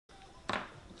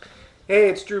Hey,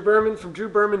 it's Drew Berman from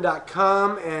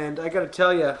drewberman.com, and I got to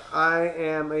tell you, I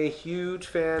am a huge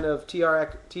fan of T.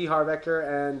 Harv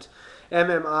Eker and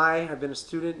MMI. I've been a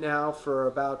student now for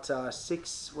about I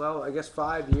guess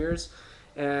 5 years,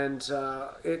 and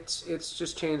it's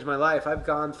just changed my life. I've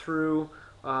gone through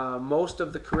most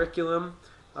of the curriculum,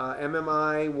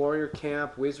 MMI, Warrior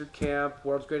Camp, Wizard Camp,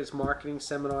 World's Greatest Marketing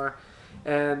Seminar,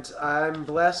 and I'm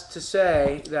blessed to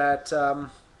say that.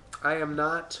 I am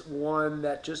not one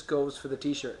that just goes for the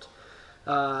t-shirt.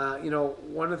 One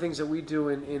of the things that we do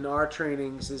in our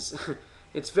trainings is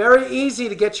it's very easy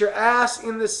to get your ass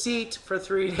in the seat for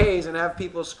 3 days and have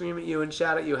people scream at you and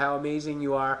shout at you how amazing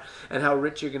you are and how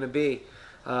rich you're going to be.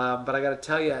 But I got to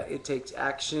tell you, it takes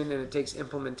action and it takes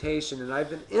implementation. And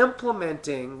I've been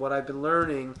implementing what I've been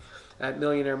learning at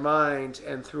Millionaire Mind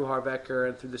and through Harv Eker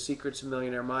and through the Secrets of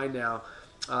Millionaire Mind now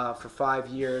for 5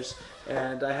 years,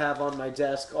 and I have on my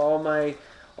desk all my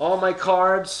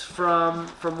cards from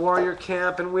Warrior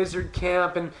Camp and Wizard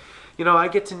Camp, and I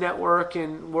get to network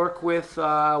and work with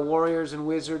warriors and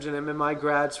wizards and MMI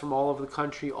grads from all over the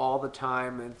country all the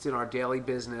time. And it's in our daily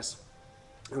business.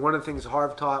 And one of the things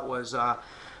Harv taught was that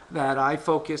I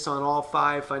focus on all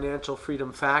five financial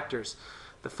freedom factors.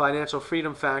 The financial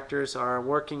freedom factors are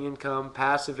working income,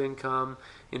 passive income,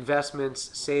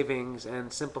 investments, savings,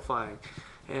 and simplifying.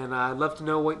 And I'd love to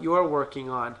know what you're working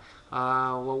on.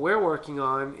 What we're working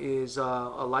on is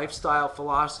a lifestyle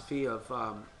philosophy of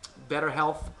better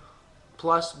health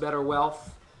plus better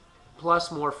wealth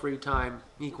plus more free time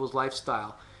equals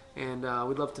lifestyle. And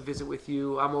we'd love to visit with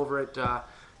you. I'm over at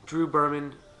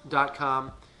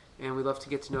drewberman.com, and we'd love to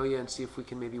get to know you and see if we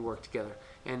can maybe work together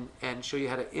and show you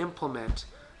how to implement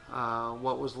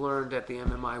what was learned at the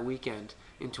MMI weekend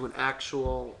into an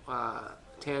actual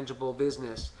tangible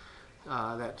business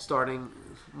that starting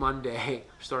Monday,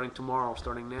 starting tomorrow,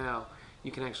 starting now,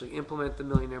 you can actually implement the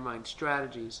Millionaire Mind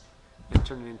strategies and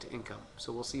turn it into income.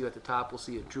 So we'll see you at the top. We'll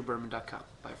see you at drewberman.com.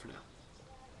 Bye for now.